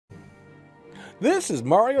This is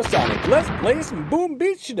Mario Sonic. Let's play some Boom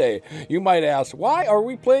Beach today. You might ask, why are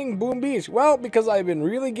we playing Boom Beach? Well, because I've been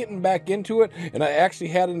really getting back into it, and I actually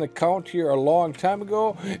had an account here a long time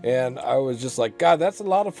ago, and I was just like, God, that's a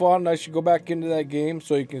lot of fun. I should go back into that game.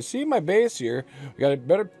 So you can see my base here. We got to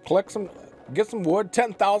better collect some, get some wood.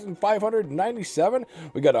 10,597.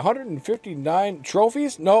 We got 159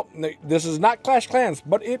 trophies. No, this is not Clash Clans,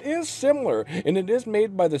 but it is similar, and it is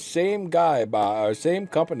made by the same guy, by our same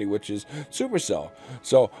company, which is Supercell.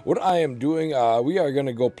 So what I am doing, we are going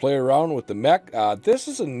to go play around with the mech. This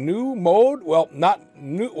is a new mode. Well, not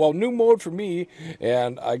new. Well, new mode for me,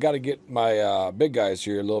 and I got to get my big guys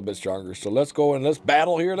here a little bit stronger. So let's go and let's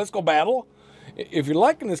battle here. Let's go battle. If you're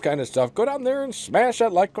liking this kind of stuff, go down there and smash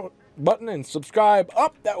that like button and subscribe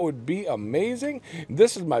up. That would be amazing.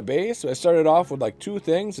 This is my base. I started off with like 2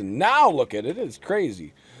 things, and now look at it. It's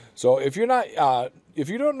crazy. So if you're not, if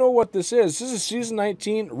you don't know what this is season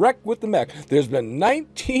 19, Wreck with the Mech. There's been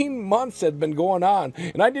 19 months that have been going on,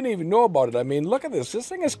 and I didn't even know about it. I mean, look at this. This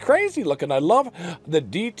thing is crazy looking. I love the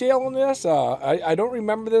detail in this. I don't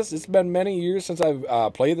remember this. It's been many years since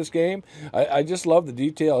I've played this game. I just love the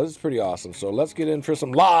detail. It's pretty awesome. So let's get in for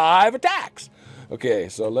some live attacks. Okay,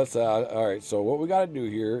 so let's, all right, so what we got to do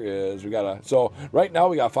here is we got to, so right now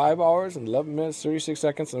we got 5 hours and 11 minutes, 36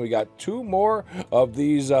 seconds, and we got 2 more of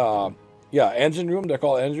these, engine room. They're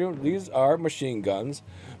called engine room. These are machine guns.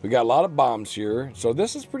 We got a lot of bombs here. So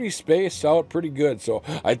this is pretty spaced out, pretty good. So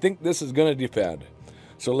I think this is going to defend.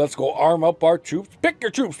 So let's go arm up our troops. Pick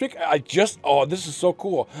your troops. Pick. Oh, this is so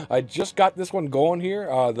cool. I just got this one going here.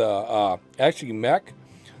 Actually mech.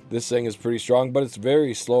 This thing is pretty strong, but it's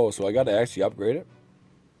very slow, so I got to actually upgrade it.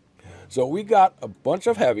 So we got a bunch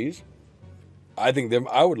of heavies. I think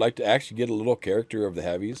I would like to actually get a little character of the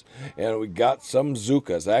heavies. And we got some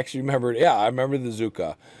Zukas. I actually remembered, yeah, I remember the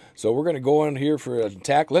Zuka. So we're going to go in here for an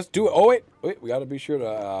attack. Let's do it. Oh, wait, we got to be sure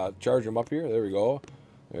to charge them up here. There we go.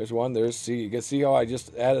 There's one. There's, see, you can see how I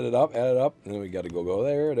just added it up. And then we got to go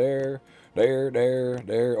there.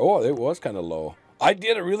 Oh, it was kind of low. I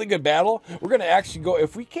did a really good battle. We're gonna actually go,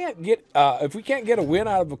 if we can't get a win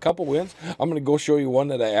out of a couple wins, I'm gonna go show you one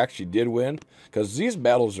that I actually did win, because these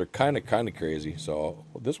battles are kind of crazy. So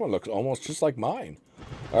this one looks almost just like mine.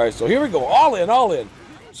 All right, so here we go, all in.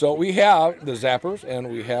 So we have the zappers,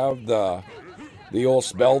 and we have the old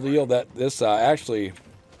spell deal. That this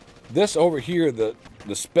this over here, the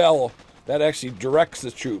spell that actually directs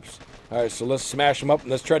the troops. All right, so let's smash them up,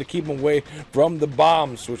 and let's try to keep them away from the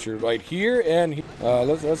bombs, which are right here and here.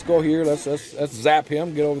 Let's go here. Let's zap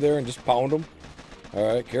him. Get over there and just pound him.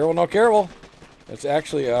 All right, careful. That's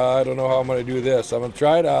actually I don't know how I'm gonna do this. I'm gonna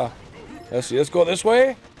try to. Let's see. Let's go this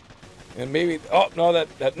way, and maybe. Oh no,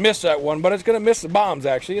 that missed that one, but it's gonna miss the bombs.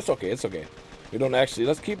 Actually, it's okay. We don't actually.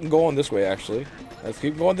 Let's keep them going this way. Actually, let's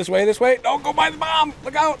keep going this way. Don't go by the bomb.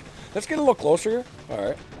 Look out. Let's get a little closer here. All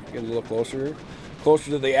right, get a little closer.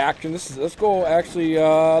 Closer to the action. Let's go actually,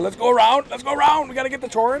 let's go around. We got to get the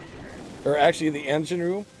torrent, or actually the engine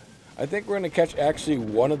room. I think we're going to catch actually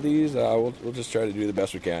one of these. We'll just try to do the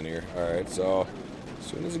best we can here. All right, so as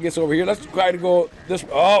soon as it gets over here, let's try to go this.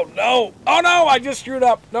 Oh no, I just screwed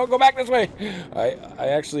up. No, go back this way. I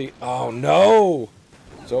actually, oh no.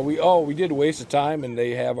 So we did waste of time, and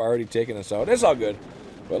they have already taken us out. It's all good,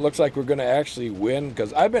 but it looks like we're going to actually win,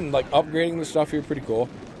 because I've been like upgrading the stuff here pretty cool.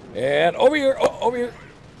 And over here, over here.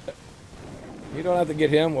 You don't have to get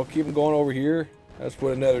him. We'll keep him going over here. Let's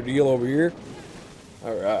put another deal over here.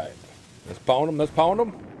 All right. Let's pound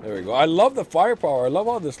him. There we go. I love the firepower. I love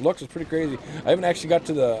how this looks. It's pretty crazy. I haven't actually got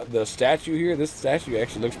to the statue here. This statue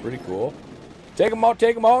actually looks pretty cool. Take him out.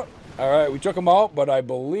 All right, we took him out, but I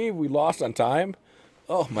believe we lost on time.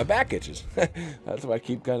 Oh, my back itches. That's why I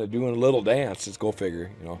keep kind of doing a little dance. Just go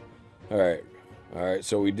figure, you know. All right,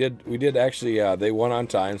 so we did actually, they won on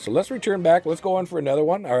time. So let's return back. Let's go on for another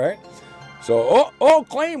one. All right. So,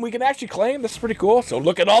 claim. We can actually claim. This is pretty cool. So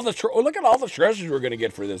look at all the treasures we're going to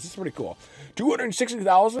get for this. This is pretty cool.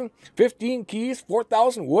 260,000, 15 keys,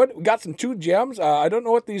 4,000 wood. We got some 2 gems. I don't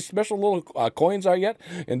know what these special little coins are yet.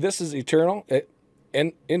 And this is eternal.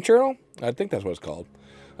 Internal? I think that's what it's called.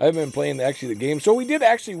 I haven't been playing actually the game. So we did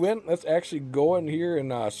actually win. Let's actually go in here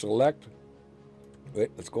and select. Wait,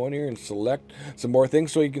 let's go in here and select some more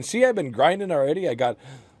things. So you can see I've been grinding already. I got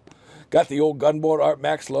the old gunboat at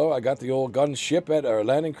max level. I got the old gunship or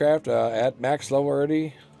landing craft at max level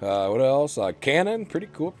already. What else? Cannon, pretty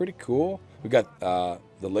cool. We got the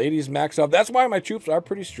ladies max up. That's why my troops are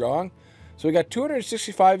pretty strong. So we got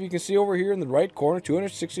 265. You can see over here in the right corner,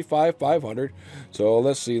 265, 500. So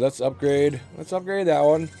let's see. Let's upgrade that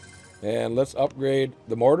one. And let's upgrade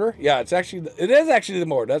the mortar. Yeah, it is actually the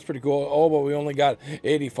mortar. That's pretty cool. Oh, but we only got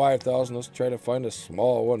 85,000. Let's try to find a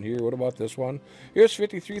small one here. What about this one? Here's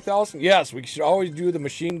 53,000. Yes, we should always do the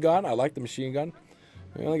machine gun. I like the machine gun.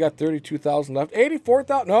 We only got 32,000 left.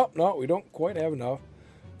 84,000. No, we don't quite have enough.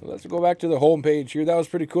 Let's go back to the home page here. That was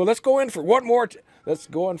pretty cool. Let's go in for one more. Let's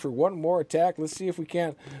go in for one more attack. Let's see if we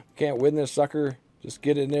can't win this sucker. Just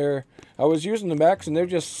get in there. I was using the mechs and they're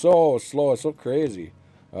just so slow. It's so crazy.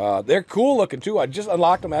 They're cool looking too. I just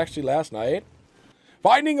unlocked them actually last night.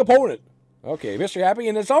 Finding opponent. Okay, Mr. Happy,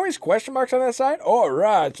 and there's always question marks on that side. All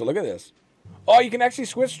right, so look at this. Oh, you can actually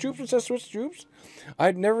switch troops. It says switch troops.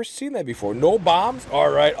 I'd never seen that before. No bombs. All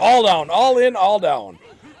right, all down, all in, all down.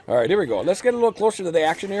 All right, here we go. Let's get a little closer to the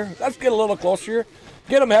action here. Let's get a little closer here.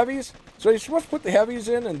 Get them heavies. So you're supposed to put the heavies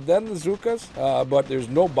in and then the Zookas, but there's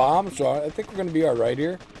no bombs, so I think we're going to be all right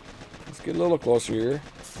here. Let's get a little closer here.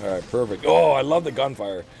 All right, perfect. Oh, I love the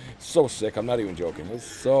gunfire. It's so sick. I'm not even joking. It's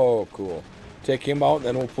so cool. Take him out, and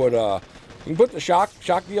then we'll put you can put the shock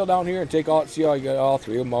deal down here and take all. See how you got all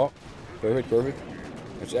three of them out. Perfect.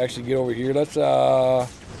 Let's actually get over here. Let's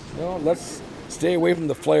let's stay away from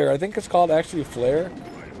the flare. I think it's called actually a flare.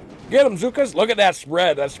 Get them, Zookas. Look at that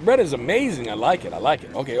spread. That spread is amazing. I like it.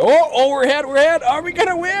 Okay. Oh, we're ahead. Are we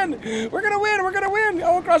gonna win? We're gonna win.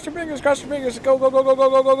 Oh, cross your fingers. Go,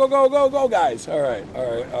 guys. All right.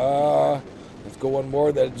 Let's go one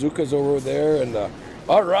more. That Zooka's over there, and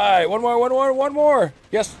all right, one more.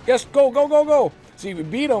 Yes. Go. See, we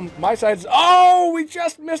beat them. My side's. Oh, we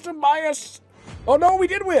just missed him by us. Oh no, we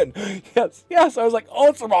did win. Yes. I was like, oh,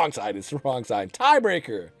 it's the wrong side.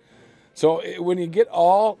 Tiebreaker. So when you get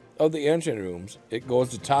all of the engine rooms, it goes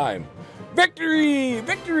to time. Victory!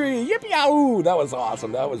 Yippee-yahoo! That was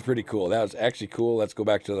awesome. That was pretty cool. That was actually cool. Let's go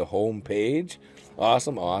back to the home page.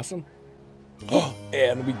 Awesome. Oh,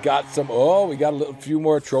 and we got a few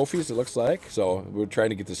more trophies, it looks like. So we're trying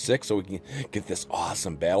to get to 6 so we can get this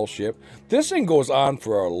awesome battleship. This thing goes on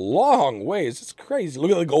for a long ways. It's crazy.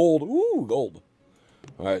 Look at the gold. Ooh, gold.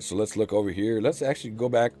 All right, so let's look over here. Let's actually go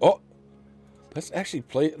back. Oh. Let's actually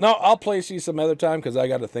play. No, I'll play see some other time because I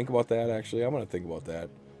got to think about that. Actually, I'm gonna think about that.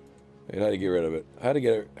 How to get rid of it? How to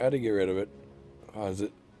get rid of it? How is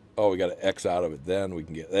it? Oh, we got to X out of it. Then we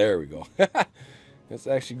can get. There we go. Let's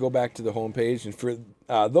actually go back to the home page. And for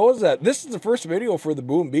those that this is the first video for the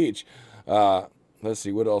Boom Beach. Let's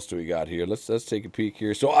see what else do we got here. Let's take a peek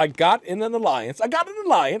here. So I got in an alliance.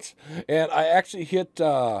 And I actually hit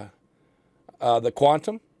the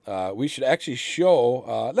quantum. We should actually show,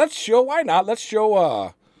 why not? Let's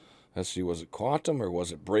show, let's see, was it quantum or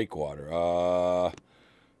was it breakwater? I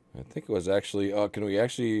think it was actually, can we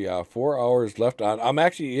actually, 4 hours left on, I'm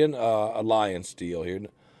actually in alliance deal here.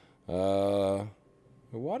 I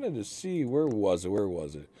wanted to see, where was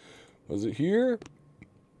it? Was it here?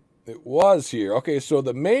 It was here. Okay, so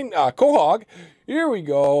the main, Quahog, here we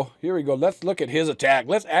go. Let's look at his attack.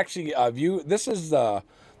 Let's actually view, this is the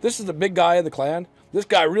big guy of the clan. This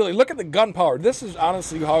guy really, look at the gunpowder. This is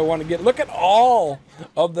honestly how I want to get. Look at all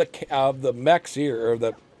of the mechs here, or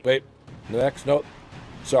the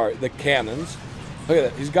cannons. Look at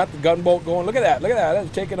that. He's got the gunboat going. Look at that. That's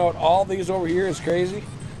taking out all these over here. It's crazy.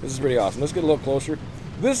 This is pretty awesome. Let's get a little closer.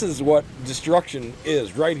 This is what destruction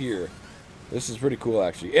is right here. This is pretty cool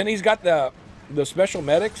actually. And he's got the special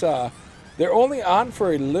medics. They're only on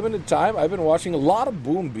for a limited time. I've been watching a lot of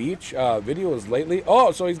Boom Beach videos lately.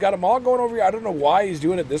 Oh, so he's got them all going over here. I don't know why he's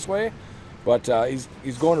doing it this way, but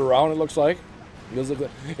he's going around, it looks like.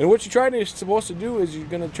 And what you're supposed to do is you're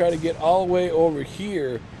going to try to get all the way over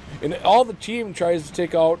here. And all the team tries to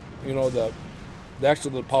take out, the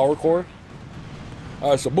power core.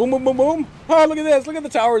 So boom. Oh, look at this. Look at the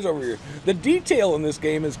towers over here. The detail in this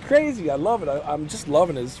game is crazy. I love it. I'm just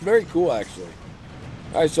loving it. It's very cool, actually.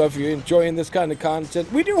 All right, so if you're enjoying this kind of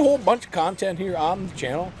content, we do a whole bunch of content here on the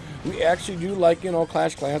channel. We actually do like,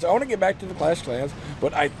 Clash Clans. I want to get back to the Clash Clans,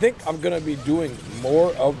 but I think I'm going to be doing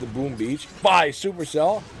more of the Boom Beach by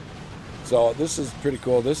Supercell. So this is pretty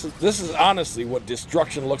cool. This is honestly what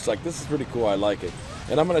destruction looks like. This is pretty cool. I like it.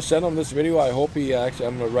 And I'm going to send him this video. I hope I'm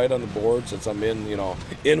going to write on the board since I'm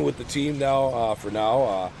in with the team now, for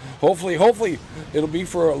now. Hopefully it'll be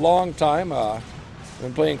for a long time. I've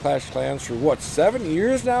been playing Clash Clans for what, 7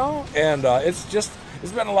 years now, and it's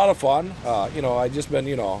been a lot of fun. I just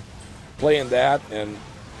been playing that, and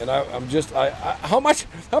how much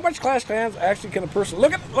Clash Clans actually can a person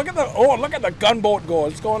look at the gunboat go.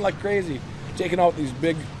 It's going like crazy, taking out these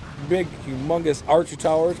big humongous archer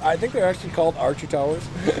towers. I think they're actually called archer towers.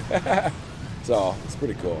 So it's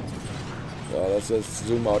pretty cool. So let's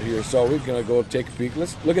zoom out here. So we're gonna go take a peek.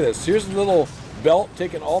 Let's look at this. Here's a little belt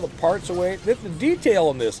taking all the parts away. The detail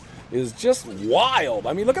in this is just wild.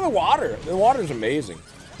 I mean, look at the water. The water is amazing.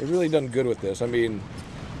 They've really done good with this. I mean,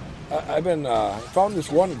 I've been found this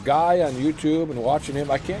one guy on YouTube and watching him.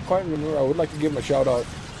 I can't quite remember. I would like to give him a shout out,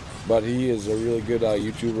 but he is a really good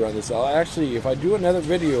YouTuber on this. I'll actually, if I do another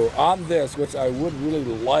video on this, which I would really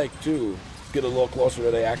like to get a little closer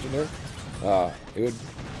to the action there,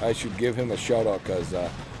 I should give him a shout out because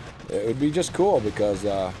it would be just cool because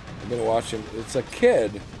I've been watching. It's a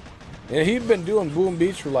kid, and he'd been doing Boom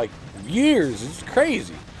Beach for like years. It's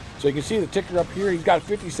crazy. So you can see the ticker up here. He's got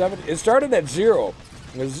 57. It started at 0.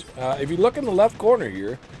 If you look in the left corner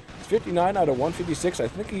here, it's 59 out of 156. I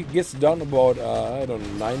think he gets done about I don't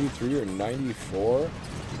know, 93 or 94.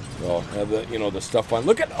 So the stuff on.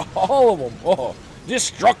 Look at all of them. Oh,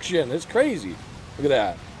 destruction! It's crazy. Look at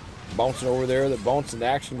that. Bouncing over there, the bouncing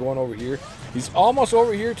action going over here. He's almost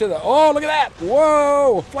over here to the, oh, look at that.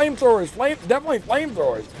 Whoa, flamethrowers, definitely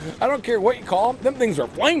flamethrowers. I don't care what you call them things are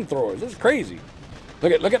flamethrowers. It's crazy.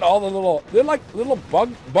 Look at all the little, they're like little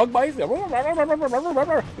bug bites. All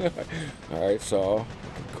right, so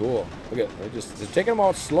cool. Look at, they're taking them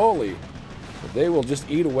out slowly. But they will just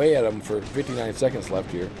eat away at them for 59 seconds left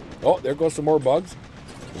here. Oh, there goes some more bugs.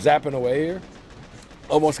 Zapping away here.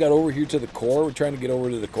 Almost got over here to the core. We're trying to get over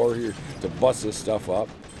to the core here to bust this stuff up.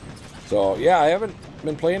 So yeah, I haven't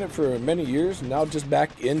been playing it for many years, and now just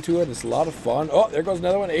back into it. It's a lot of fun. Oh, there goes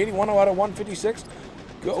another one. 81 out of 156.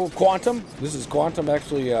 Go Quantum. This is Quantum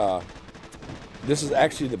actually. This is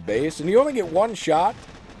actually the base, and you only get one shot.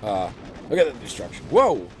 Look at the destruction.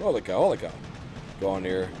 Whoa! Holy cow! Holy cow! Going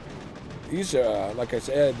here. These are like I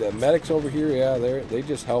said, the medics over here. Yeah, they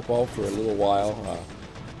just help out for a little while,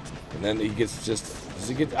 and then he gets just.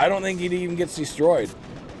 I don't think he even gets destroyed.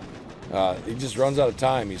 He just runs out of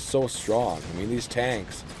time. He's so strong. I mean, these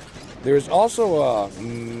tanks. There's also a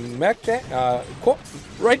mech tank.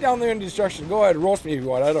 Right down there in destruction. Go ahead, roast me if you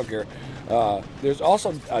want. I don't care. There's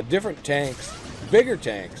also different tanks, bigger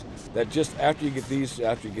tanks, that just after you get these,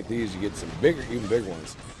 you get some bigger, even bigger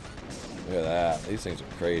ones. Look at that. These things are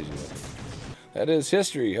crazy. That is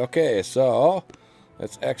history. Okay, so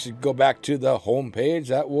let's actually go back to the home page.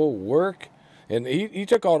 That will work. And he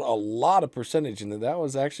took out a lot of percentage, and that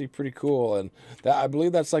was actually pretty cool. And that, I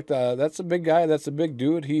believe that's like that's a big guy. That's a big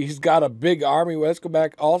dude. He's got a big army. Let's go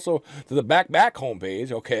back also to the back homepage.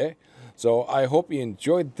 Okay. So I hope you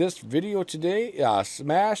enjoyed this video today.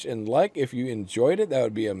 Smash and like if you enjoyed it. That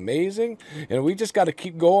would be amazing. And we just got to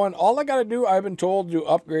keep going. All I got to do, I've been told to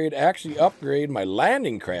actually upgrade my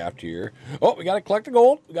landing craft here. Oh, we got to collect the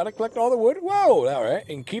gold. We got to collect all the wood. Whoa, all right.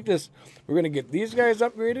 And keep this. We're going to get these guys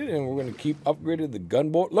upgraded, and we're going to keep upgraded the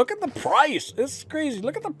gunboat. Look at the price. This is crazy.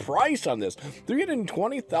 Look at the price on this.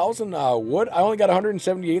 320,000 wood. I only got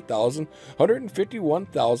 178,000,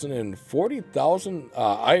 151,000, and 40,000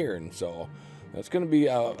 iron. So that's going to be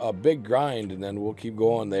a big grind, and then we'll keep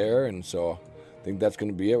going there. And so I think that's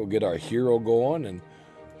going to be it. We'll get our hero going and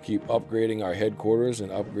keep upgrading our headquarters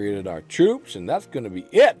and upgrading our troops, and that's going to be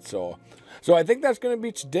it. So I think that's going to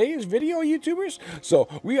be today's video, YouTubers. So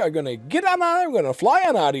we are going to get on out. We're going to fly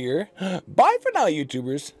on out of here. Bye for now,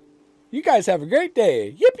 YouTubers. You guys have a great day.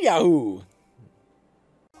 Yip Yahoo!